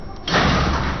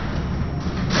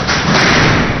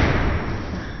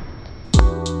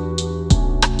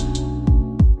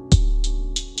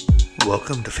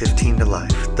Welcome to 15 to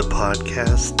Life, the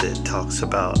podcast that talks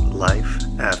about life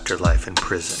after life in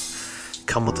prison.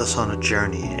 Come with us on a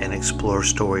journey and explore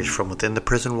stories from within the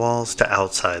prison walls to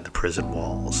outside the prison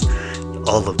walls.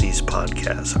 All of these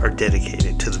podcasts are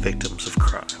dedicated to the victims of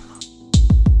crime.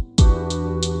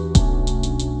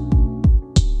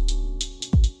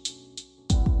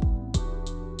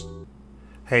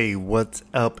 Hey, what's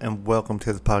up, and welcome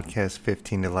to the podcast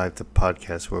 15 to Life, the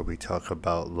podcast where we talk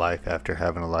about life after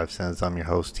having a life sentence. I'm your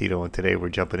host, Tito, and today we're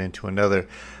jumping into another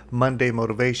Monday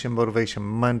Motivation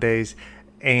Mondays,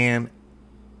 and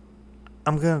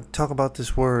I'm going to talk about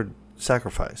this word,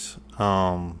 sacrifice.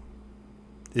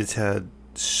 It's had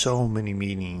so many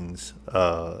meanings,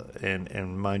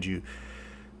 and mind you,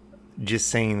 just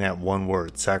saying that one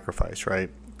word, sacrifice, right?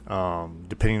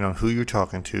 Depending on who you're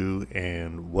talking to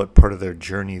and what part of their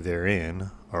journey they're in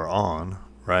or on,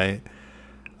 right?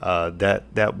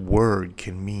 That word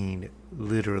can mean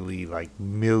literally like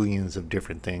millions of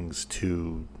different things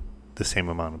to the same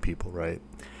amount of people, right?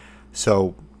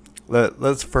 So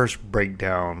let's first break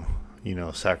down,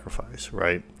 sacrifice,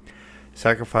 right?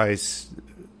 Sacrifice,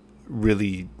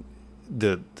 really,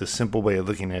 the simple way of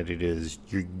looking at it is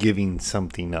you're giving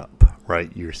something up,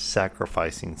 right? You're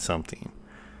sacrificing something.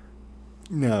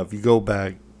 Now, if you go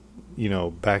back,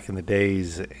 back in the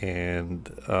days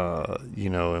and,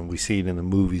 and we see it in the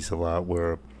movies a lot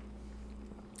where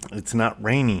it's not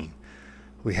raining,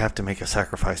 we have to make a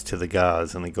sacrifice to the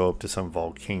gods, and they go up to some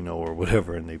volcano or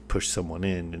whatever and they push someone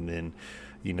in, and then,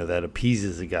 that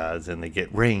appeases the gods and they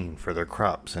get rain for their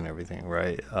crops and everything,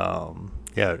 right?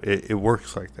 It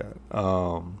works like that.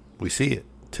 We see it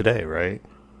today, right?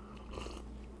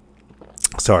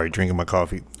 Sorry, drinking my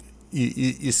coffee.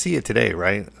 You see it today,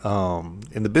 right?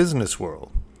 In the business world,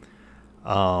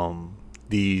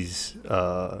 these,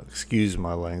 excuse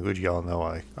my language, y'all know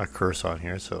I curse on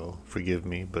here, so forgive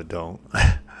me, but don't.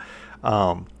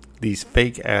 These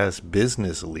fake-ass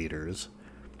business leaders,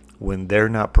 when they're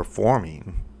not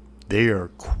performing, they are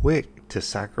quick to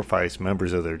sacrifice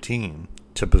members of their team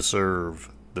to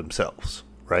preserve themselves,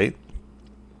 right?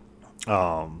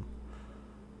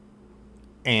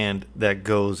 And that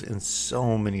goes in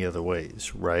so many other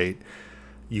ways, right?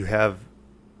 You have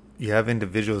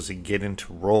individuals that get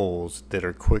into roles that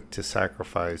are quick to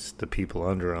sacrifice the people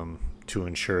under them to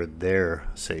ensure their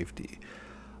safety.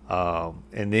 And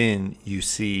then you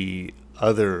see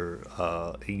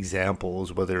other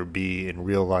examples, whether it be in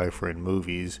real life or in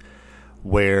movies,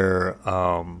 where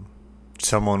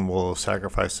someone will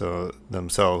sacrifice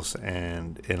themselves,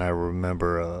 and I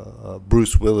remember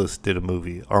Bruce Willis did a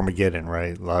movie, Armageddon,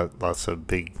 right? Lots of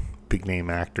big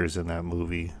name actors in that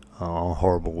movie.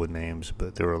 Horrible with names,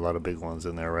 but there were a lot of big ones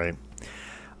in there, right?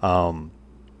 And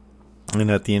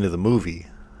at the end of the movie,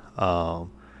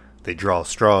 they draw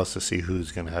straws to see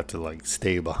who's going to have to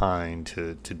stay behind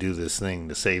to do this thing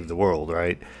to save the world,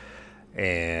 right?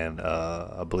 And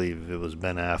I believe it was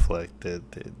Ben Affleck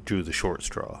that drew the short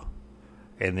straw.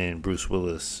 And then Bruce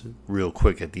Willis, real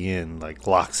quick at the end,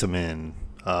 locks him in,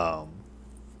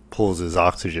 pulls his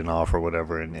oxygen off or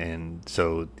whatever, and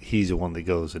so he's the one that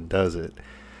goes and does it.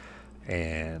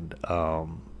 And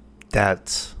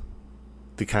that's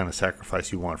the kind of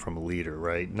sacrifice you want from a leader,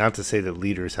 right? Not to say that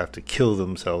leaders have to kill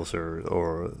themselves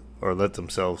or let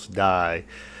themselves die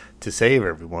to save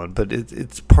everyone, but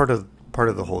it's part of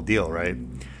the whole deal, right?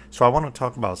 So I want to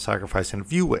talk about sacrifice in a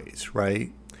few ways,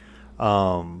 right?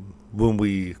 When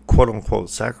we quote unquote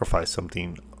sacrifice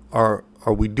something, are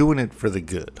we doing it for the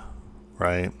good,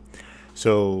 right?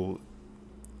 So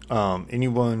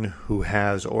anyone who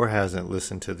has or hasn't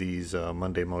listened to these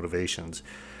Monday motivations,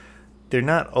 they're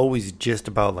not always just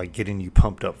about getting you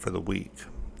pumped up for the week.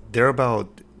 They're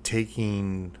about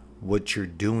taking what you're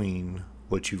doing,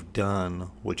 what you've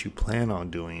done, what you plan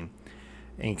on doing,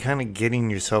 and kind of getting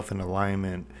yourself in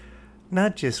alignment,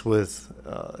 not just with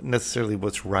necessarily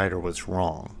what's right or what's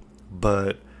wrong,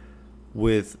 but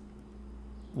with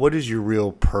what is your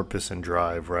real purpose and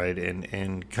drive, right?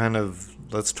 And kind of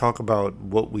let's talk about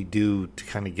what we do to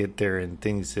kind of get there, and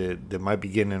things that might be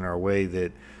getting in our way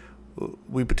that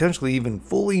we potentially even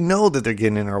fully know that they're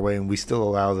getting in our way, and we still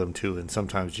allow them to. And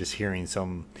sometimes just hearing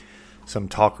some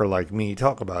talker like me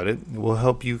talk about it will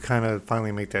help you kind of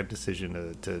finally make that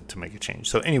decision to make a change.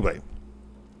 So anyway,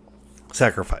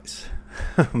 sacrifice.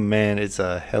 Man, it's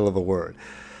a hell of a word.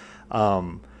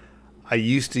 I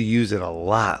used to use it a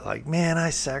lot. Man,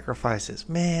 I sacrifice this.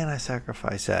 Man, I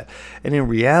sacrifice that. And in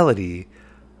reality,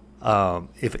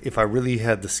 if I really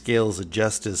had the scales of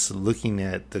justice looking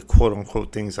at the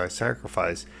quote-unquote things I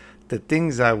sacrifice, the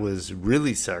things I was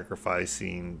really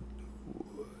sacrificing,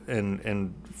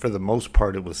 and for the most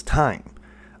part, it was time.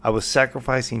 I was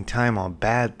sacrificing time on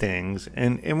bad things.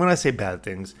 And when I say bad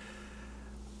things,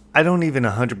 I don't even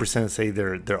 100% say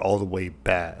they're all the way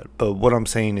bad. But what I'm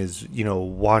saying is,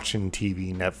 watching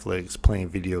TV, Netflix, playing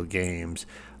video games,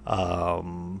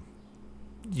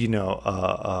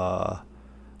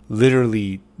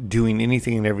 literally doing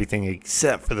anything and everything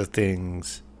except for the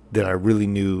things that I really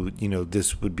knew,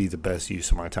 this would be the best use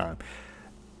of my time.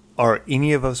 Are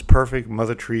any of us perfect?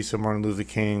 Mother Teresa, Martin Luther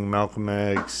King, Malcolm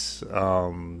X,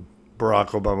 Barack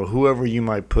Obama, whoever you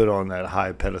might put on that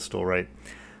high pedestal, right?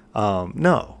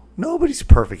 No. Nobody's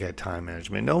perfect at time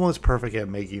management. No one's perfect at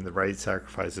making the right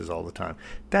sacrifices all the time.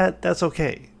 That's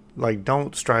okay. Like,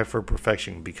 don't strive for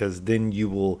perfection, because then you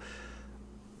will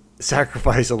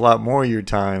sacrifice a lot more of your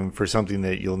time for something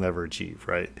that you'll never achieve,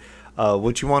 right?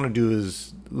 What you want to do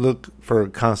is look for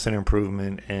constant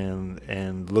improvement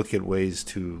and look at ways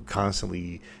to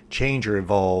constantly change or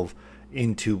evolve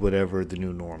into whatever the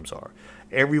new norms are.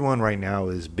 Everyone right now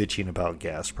is bitching about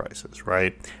gas prices,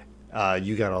 right?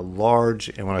 You got a large,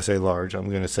 and when I say large, I'm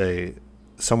going to say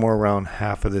somewhere around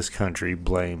half of this country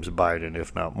blames Biden,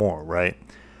 if not more, right?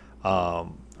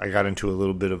 I got into a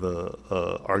little bit of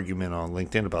a argument on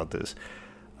LinkedIn about this.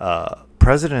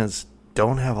 Presidents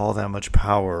don't have all that much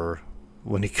power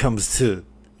when it comes to,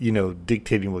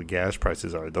 dictating what gas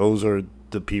prices are. Those are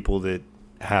the people that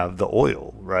have the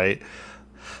oil, right?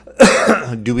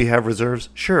 Do we have reserves?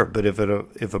 Sure, but if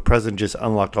a president just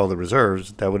unlocked all the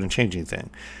reserves, that wouldn't change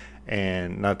anything.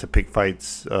 And not to pick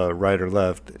fights right or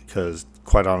left, because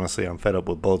quite honestly, I'm fed up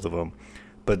with both of them.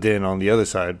 But then on the other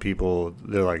side,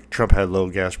 they're like, Trump had low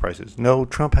gas prices. No,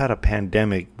 Trump had a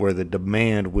pandemic where the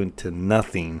demand went to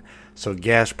nothing, so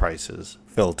gas prices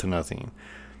fell to nothing.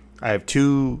 I have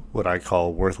two what I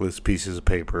call worthless pieces of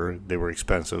paper. They were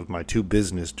expensive. My 2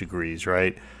 business degrees,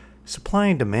 right? Supply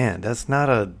and demand, that's not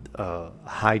a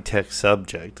high-tech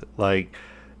subject. Like,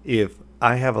 if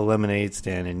I have a lemonade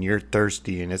stand and you're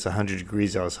thirsty and it's 100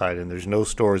 degrees outside and there's no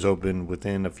stores open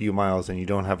within a few miles and you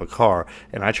don't have a car,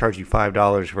 and I charge you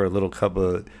 $5 for a little cup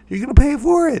of, you're going to pay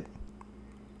for it.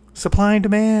 Supply and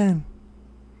demand,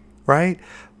 right?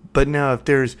 But now if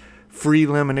there's free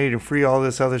lemonade and free all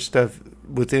this other stuff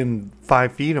within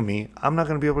 5 feet of me, I'm not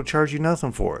going to be able to charge you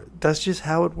nothing for it. That's just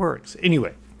how it works.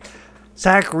 Anyway,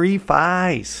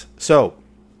 sacrifice. So,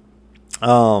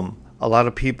 a lot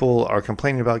of people are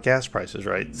complaining about gas prices,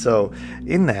 right? So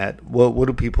in that, what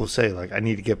do people say? Like, I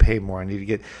need to get paid more. I need to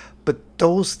get, but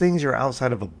those things are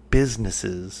outside of a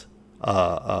business's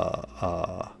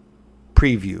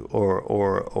preview,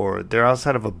 or they're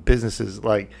outside of a business's,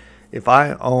 like, if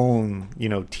I own,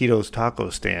 Tito's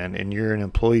taco stand and you're an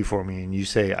employee for me and you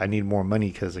say I need more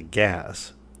money because of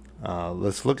gas,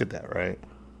 let's look at that, right?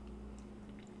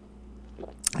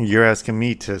 You're asking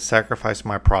me to sacrifice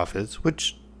my profits,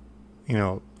 which,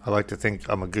 I like to think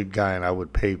I'm a good guy and I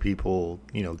would pay people,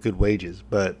 good wages.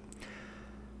 But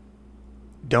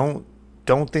don't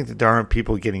think that there aren't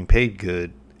people getting paid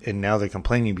good and now they're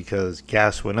complaining because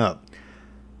gas went up.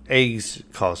 Eggs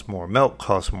cost more, milk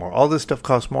costs more, all this stuff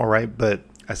costs more, right? But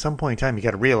at some point in time, you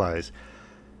got to realize,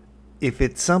 if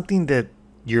it's something that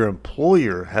your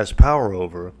employer has power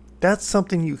over, that's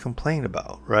something you complain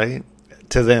about, right?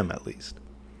 To them, at least.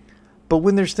 But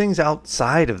when there's things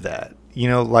outside of that,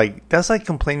 that's like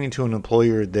complaining to an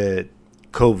employer that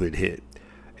COVID hit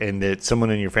and that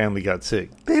someone in your family got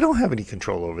sick. They don't have any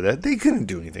control over that. They couldn't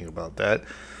do anything about that.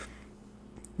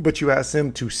 But you ask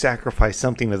them to sacrifice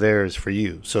something of theirs for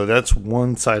you. So that's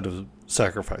one side of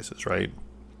sacrifices, right?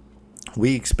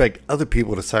 We expect other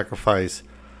people to sacrifice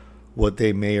what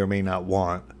they may or may not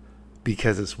want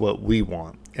because it's what we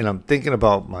want. And I'm thinking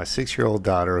about my 6-year-old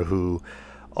daughter who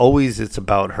always it's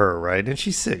about her, right? And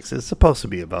she's 6. It's supposed to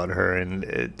be about her.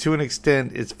 And to an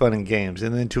extent, it's fun and games.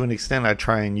 And then to an extent, I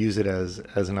try and use it as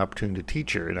an opportunity to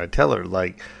teach her. And I tell her,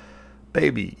 like,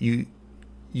 baby,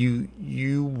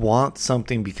 you want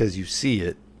something because you see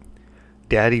it.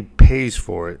 Daddy pays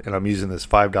for it. And I'm using this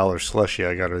 $5 slushie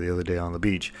I got her the other day on the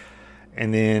beach.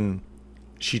 And then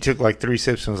she took like 3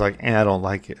 sips and was like, I don't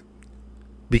like it.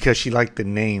 Because she liked the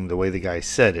name, the way the guy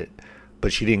said it.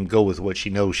 But she didn't go with what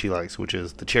she knows she likes, which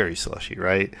is the cherry slushie,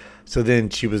 right? So then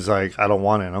she was like, I don't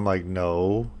want it. And I'm like,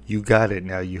 no, you got it.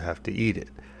 Now you have to eat it.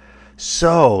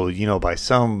 So, by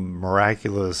some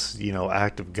miraculous,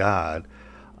 act of God,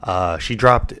 she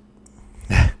dropped it,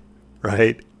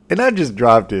 right? And not just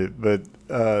dropped it, but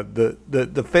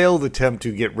the failed attempt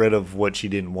to get rid of what she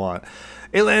didn't want,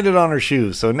 it landed on her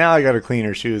shoes. So now I got to clean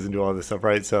her shoes and do all this stuff,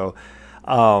 right? So,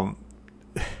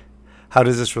 how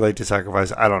does this relate to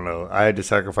sacrifice? I don't know. I had to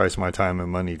sacrifice my time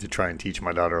and money to try and teach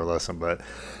my daughter a lesson, but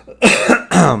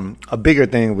a bigger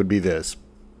thing would be this.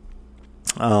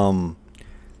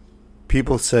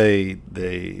 people say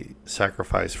they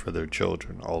sacrifice for their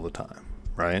children all the time,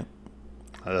 right?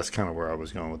 That's kind of where I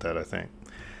was going with that, I think.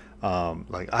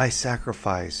 Like, I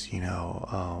sacrifice,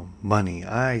 money.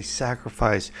 I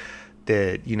sacrifice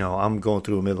that, I'm going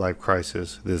through a midlife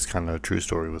crisis. This is kind of a true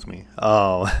story with me.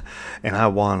 And I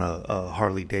want a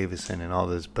Harley Davidson and all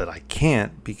this, but I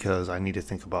can't because I need to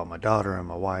think about my daughter and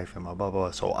my wife and my blah, blah,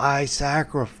 blah. So I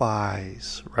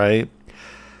sacrifice, right?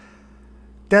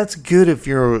 That's good if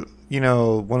you're,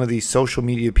 one of these social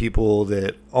media people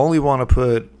that only want to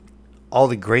put all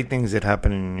the great things that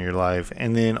happen in your life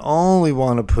and then only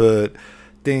want to put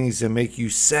things that make you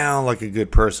sound like a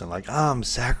good person. Like, I'm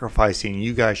sacrificing.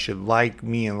 You guys should like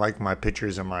me and like my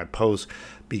pictures and my posts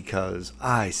because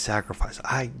I sacrifice.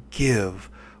 I give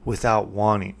without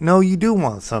wanting. No, you do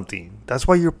want something. That's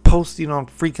why you're posting on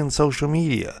freaking social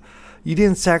media. You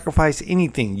didn't sacrifice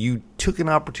anything. You took an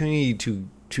opportunity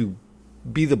to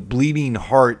be the bleeding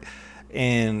heart.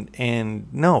 And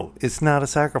no, it's not a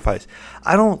sacrifice.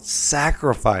 I don't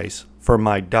sacrifice for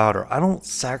my daughter. I don't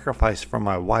sacrifice for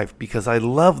my wife because I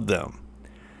love them.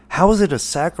 How is it a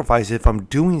sacrifice if I'm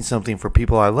doing something for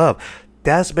people I love?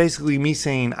 That's basically me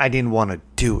saying I didn't want to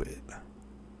do it.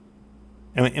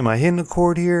 Am I hitting a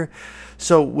chord here?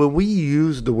 So when we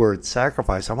use the word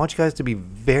sacrifice, I want you guys to be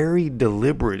very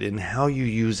deliberate in how you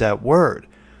use that word,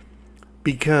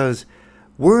 because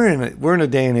we're in a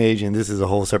day and age, and this is a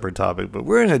whole separate topic, but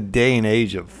we're in a day and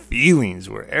age of feelings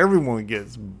where everyone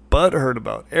gets butthurt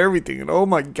about everything. And oh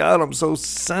my God, I'm so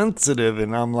sensitive.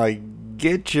 And I'm like,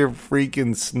 get your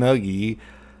freaking Snuggie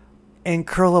and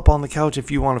curl up on the couch if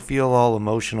you want to feel all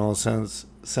emotional and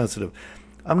sensitive.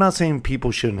 I'm not saying people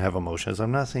shouldn't have emotions.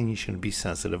 I'm not saying you shouldn't be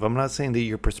sensitive. I'm not saying that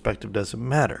your perspective doesn't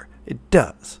matter. It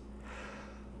does.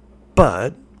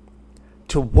 But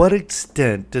to what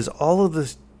extent does all of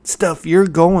this stuff you're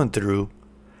going through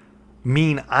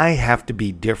mean I have to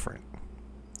be different?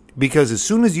 Because as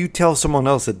soon as you tell someone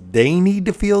else that they need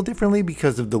to feel differently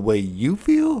because of the way you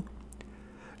feel,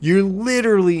 you're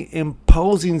literally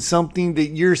imposing something that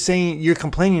you're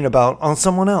complaining about on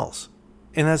someone else.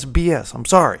 And that's BS. I'm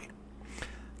sorry.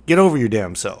 Get over your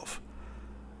damn self.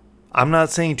 I'm not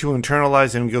saying to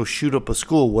internalize and go shoot up a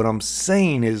school. What I'm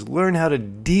saying is learn how to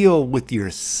deal with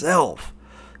yourself.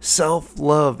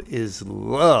 Self-love is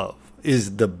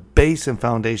the base and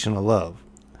foundation of love.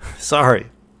 Sorry.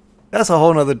 That's a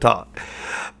whole nother talk.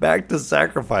 Back to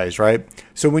sacrifice, right?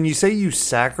 So when you say you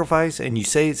sacrifice and you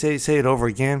say it over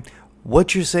again,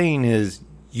 what you're saying is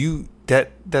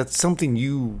that's something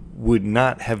you would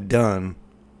not have done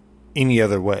any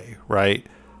other way, right?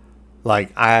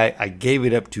 Like I gave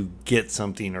it up to get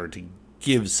something or to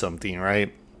give something,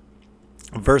 right?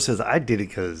 Versus I did it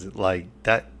because like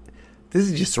that. This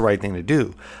is just the right thing to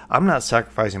do. I'm not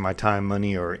sacrificing my time,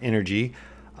 money, or energy.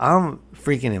 I'm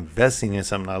freaking investing in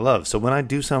something I love. So when I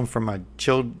do something for my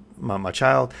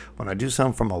child, when I do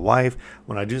something for my wife,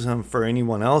 when I do something for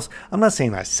anyone else, I'm not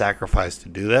saying I sacrificed to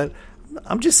do that.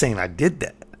 I'm just saying I did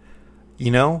that,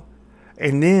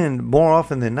 And then more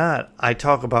often than not, I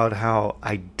talk about how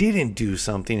I didn't do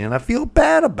something and I feel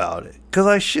bad about it because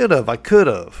I should have, I could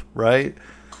have, right?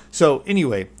 So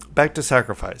anyway, back to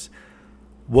sacrifice.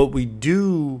 What we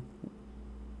do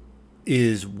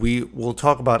is we'll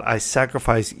talk about I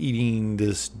sacrifice eating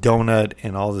this donut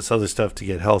and all this other stuff to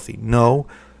get healthy. No,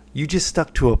 you just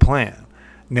stuck to a plan.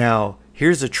 Now,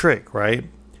 here's a trick, right?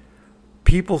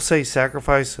 People say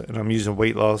sacrifice, and I'm using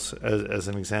weight loss as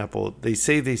an example. They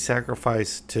say they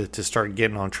sacrifice to start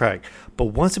getting on track. But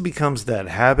once it becomes that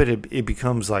habit, it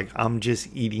becomes like I'm just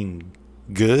eating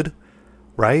good,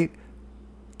 right?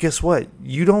 Guess what?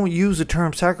 You don't use the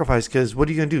term sacrifice because what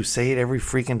are you going to do? Say it every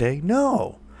freaking day?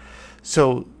 No.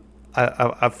 So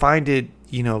I find it,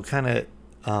 kind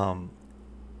of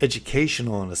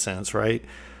educational in a sense, right?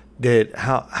 That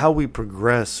how we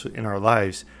progress in our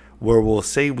lives, where we'll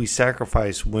say we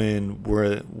sacrifice when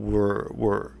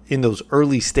we're in those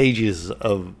early stages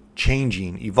of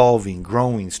changing, evolving,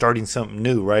 growing, starting something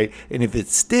new, right? And if it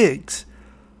sticks,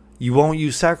 you won't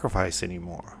use sacrifice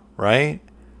anymore, right?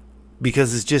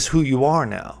 Because it's just who you are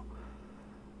now.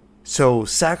 So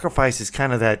sacrifice is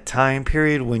kind of that time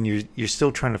period when you're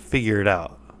still trying to figure it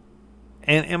out.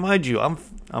 And mind you, I'm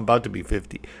about to be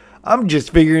 50. I'm just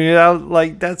figuring it out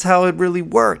like that's how it really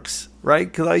works, right?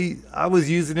 Because I was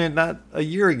using it not a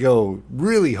year ago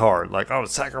really hard. Like I would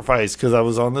sacrifice because I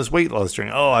was on this weight loss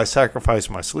journey. Oh, I sacrificed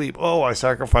my sleep. Oh, I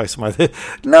sacrificed my...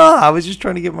 No, I was just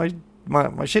trying to get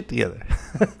my shit together.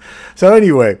 So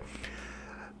anyway...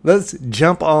 Let's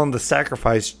jump on the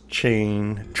sacrifice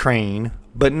train,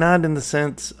 but not in the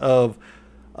sense of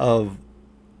I'm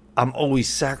always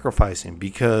sacrificing,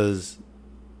 because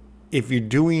if you're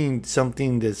doing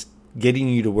something that's getting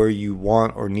you to where you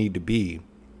want or need to be,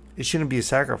 it shouldn't be a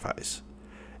sacrifice.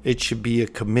 It should be a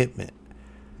commitment.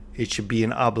 It should be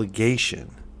an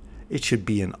obligation. It should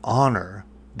be an honor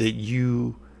that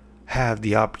you have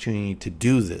the opportunity to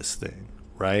do this thing,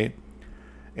 right?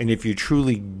 And if you're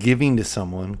truly giving to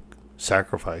someone,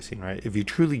 sacrificing, right? If you're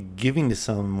truly giving to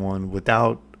someone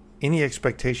without any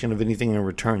expectation of anything in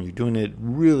return, you're doing it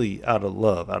really out of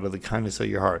love, out of the kindness of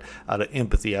your heart, out of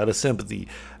empathy, out of sympathy,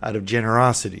 out of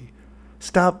generosity.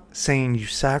 Stop saying you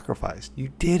sacrificed. You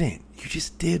didn't. You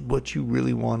just did what you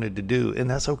really wanted to do, and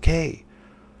that's okay.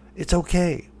 It's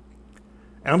okay.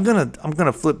 And I'm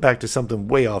gonna flip back to something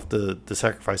way off the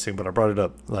sacrifice thing, but I brought it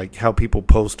up, like how people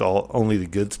post only the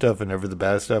good stuff and never the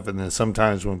bad stuff, and then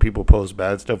sometimes when people post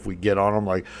bad stuff, we get on them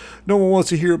like, no one wants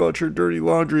to hear about your dirty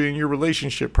laundry and your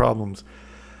relationship problems.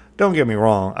 Don't get me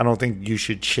wrong, I don't think you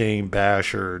should shame,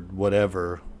 bash, or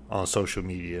whatever on social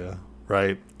media,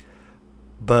 right?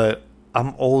 But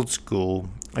I'm old school,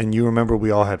 and you remember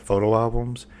we all had photo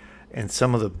albums. And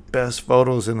some of the best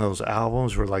photos in those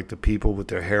albums were like the people with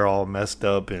their hair all messed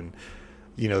up and,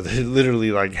 you know, they're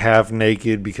literally like half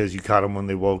naked because you caught them when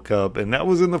they woke up. And that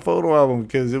was in the photo album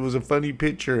because it was a funny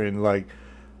picture. And like,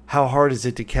 how hard is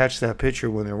it to catch that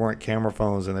picture when there weren't camera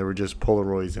phones and they were just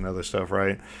Polaroids and other stuff,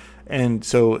 right? And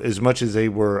so as much as they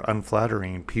were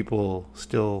unflattering, people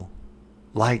still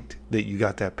liked that you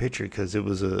got that picture because it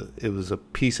was a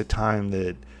piece of time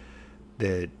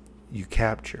that you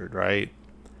captured, right?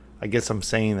 I guess I'm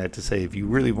saying that to say if you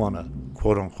really want to,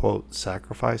 quote unquote,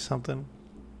 sacrifice something,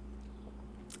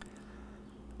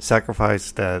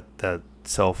 sacrifice that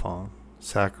cell phone,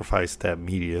 sacrifice that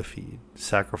media feed,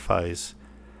 sacrifice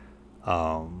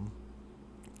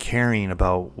caring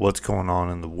about what's going on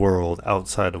in the world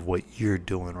outside of what you're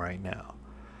doing right now.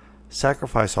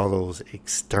 Sacrifice all those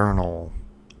external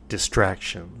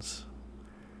distractions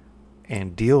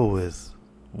and deal with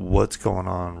what's going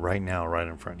on right now, right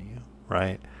in front of you,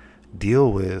 right?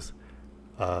 Deal with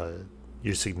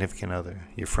your significant other,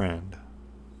 your friend,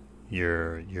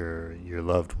 your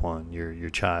loved one, your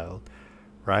child,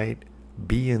 right?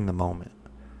 Be in the moment.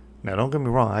 Now, don't get me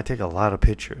wrong. I take a lot of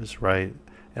pictures, right?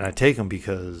 And I take them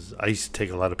because I used to take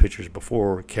a lot of pictures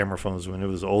before camera phones when it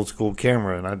was old school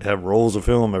camera, and I'd have rolls of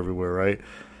film everywhere, right?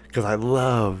 Because I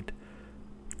loved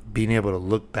being able to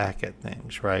look back at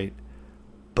things, right?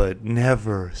 But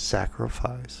never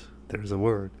sacrifice. There's a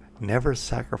word. Never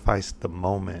sacrifice the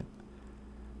moment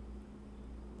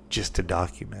just to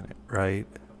document it, right?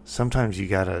 Sometimes you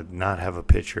gotta not have a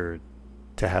picture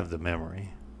to have the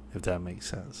memory, if that makes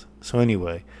sense. So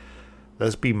anyway,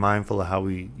 let's be mindful of how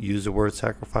we use the word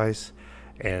sacrifice.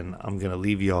 And I'm gonna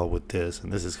leave you all with this,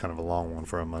 and this is kind of a long one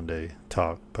for a Monday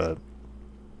talk, but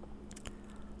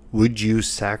would you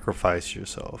sacrifice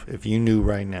yourself if you knew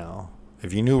right now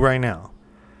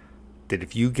that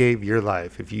if you gave your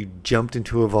life, if you jumped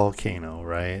into a volcano,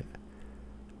 right,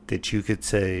 that you could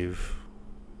save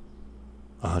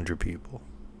 100 people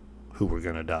who were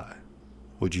going to die?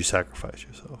 Would you sacrifice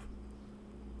yourself?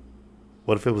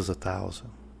 What if it was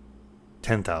 1,000,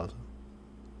 10,000,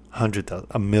 100,000,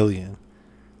 1,000,000?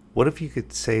 What if you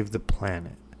could save the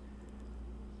planet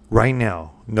right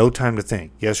now? No time to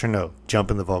think. Yes or no. Jump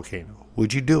in the volcano.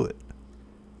 Would you do it?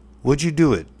 Would you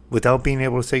do it? Without being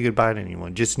able to say goodbye to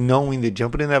anyone, just knowing that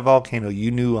jumping in that volcano,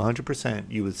 you knew 100%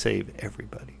 you would save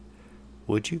everybody.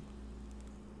 Would you?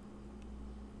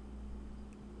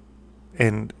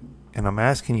 And I'm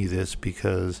asking you this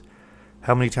because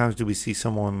how many times do we see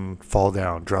someone fall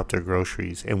down, drop their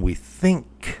groceries, and we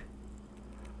think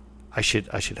I should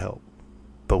help,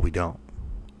 but we don't.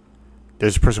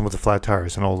 There's a person with a flat tire.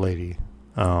 It's an old lady.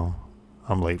 Oh,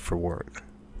 I'm late for work.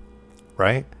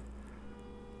 Right?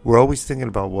 We're always thinking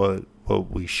about what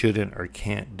we shouldn't or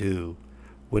can't do,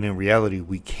 when in reality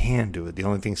we can do it. The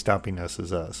only thing stopping us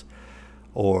is us.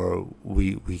 Or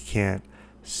we can't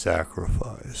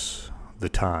sacrifice the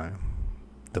time,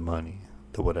 the money,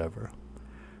 the whatever.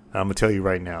 And I'm going to tell you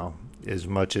right now, as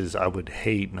much as I would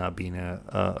hate not being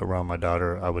around my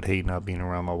daughter, I would hate not being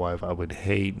around my wife, I would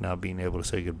hate not being able to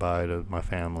say goodbye to my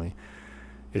family.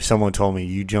 If someone told me,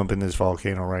 you jump in this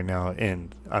volcano right now,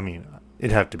 and I mean,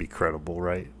 it'd have to be credible,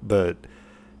 right? But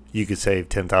you could save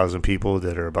 10,000 people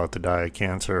that are about to die of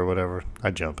cancer or whatever,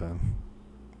 I'd jump in.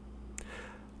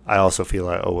 I also feel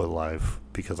I owe a life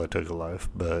because I took a life,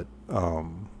 but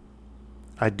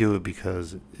I do it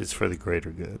because it's for the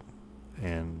greater good.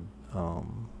 And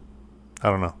I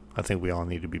don't know. I think we all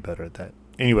need to be better at that.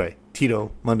 Anyway,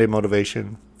 Tito, Monday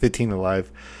Motivation, 15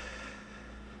 Alive.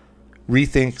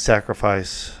 Rethink,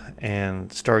 sacrifice,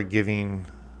 and start giving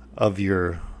of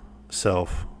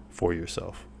yourself for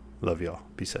yourself. Love y'all.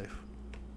 Be safe.